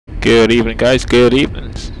Good evening, guys. Good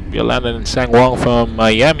evening. We're landing in San Juan from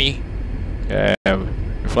Miami. We're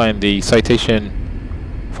flying the Citation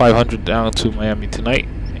 500 down to Miami tonight.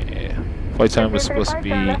 Flight time was supposed to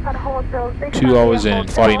be 2 hours and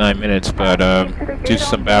 49 minutes, but due to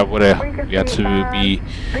some bad weather, we had to be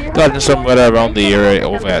dodging some weather around the area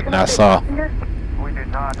over at Nassau.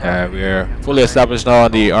 We're fully established now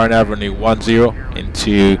on the RNAV running 10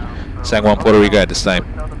 into San Juan, Puerto Rico at this time.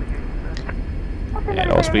 And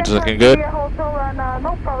all speed is looking good.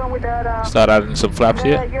 Start adding some flaps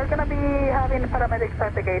here. You're going to be having paramedics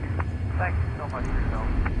at the gate. Thanks so much.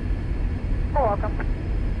 You're welcome.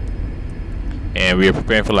 And we are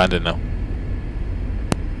preparing for landing now.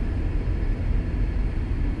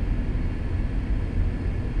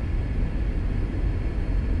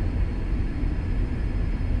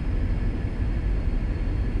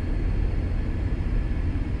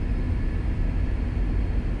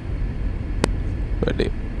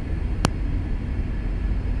 Ready.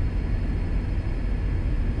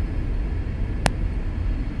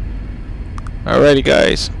 Alrighty,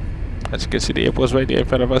 guys. As you can see, the airport's right there in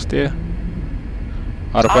front of us there.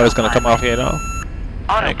 Autopilot's gonna come off here now.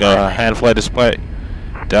 And go hand fly this flight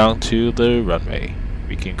down to the runway.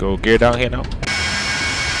 We can go gear down here now.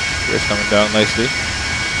 Gear's coming down nicely.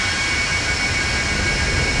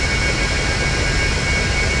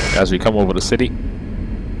 As we come over the city,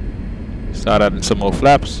 start adding some more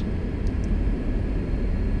flaps.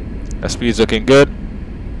 The speed's looking good.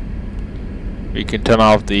 We can turn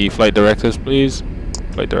off the flight directives, please.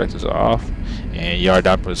 Flight directives are off, and yard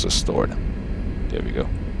dampers are stored. There we go.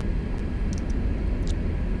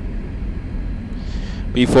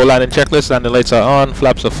 Before landing checklist, landing lights are on,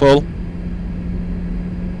 flaps are full.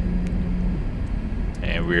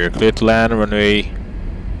 And we're clear to land, runway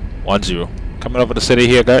 10. Coming over the city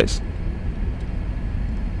here, guys.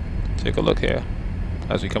 Take a look here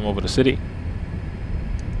as we come over the city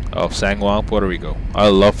of San Juan, Puerto Rico. I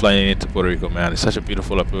love flying into Puerto Rico, man. It's such a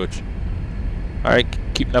beautiful approach. Alright,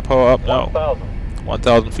 keeping that power up now.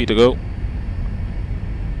 1,000 feet to go.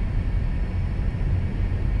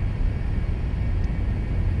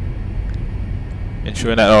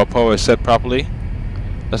 Ensuring that our power is set properly.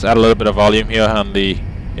 Let's add a little bit of volume here on the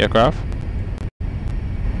aircraft.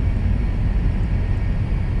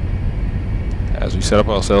 As we set up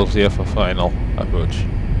ourselves here for final approach.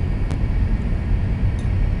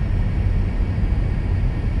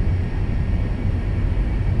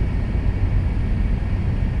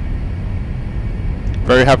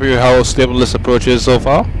 Very happy with how stable this approach is so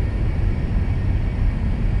far.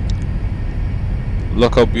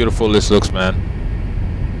 Look how beautiful this looks, man.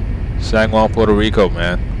 San Juan, Puerto Rico,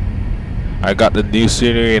 man. I got the new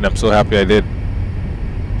scenery and I'm so happy I did.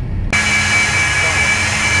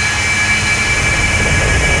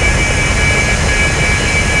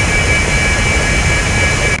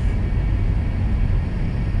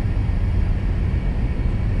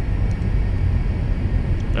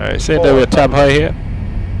 Alright, saying that we're tab high here.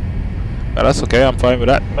 But that's okay, I'm fine with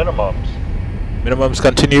that. Minimums. Minimums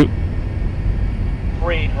continue.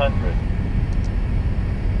 300.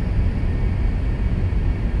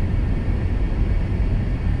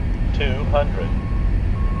 200.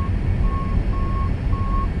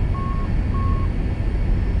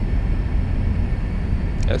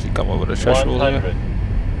 As we come over the threshold 100. here.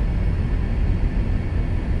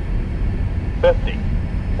 50.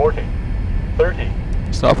 40. 30.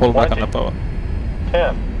 Stop holding back on the power.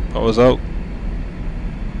 10. Power's out.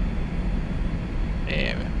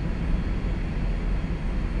 And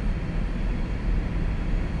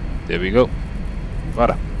there we go.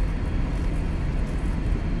 Vada.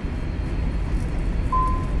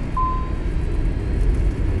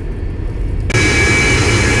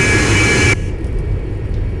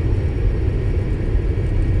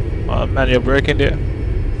 Manual braking there.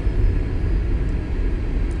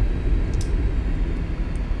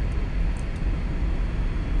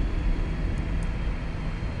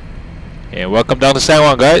 And welcome down to San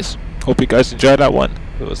Juan, guys. Hope you guys enjoyed that one.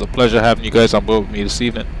 It was a pleasure having you guys on board with me this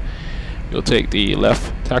evening. We'll take the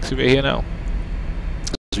left taxiway here now.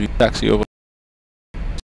 As we taxi over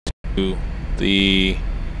to the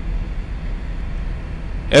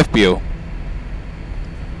FBO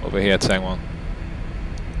over here at San Juan.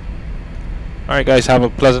 Alright, guys, have a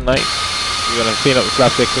pleasant night. We're going to clean up the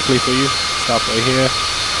flaps there quickly for you. Stop right here.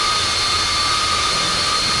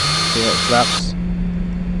 Clean up flaps.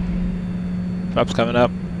 Flaps coming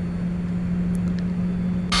up.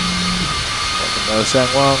 Welcome down to San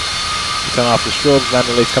Juan. We turn off the strobes,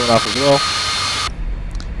 landing lights coming off as well.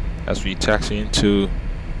 As we taxi into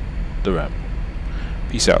the ramp.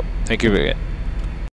 Peace out. Thank you again.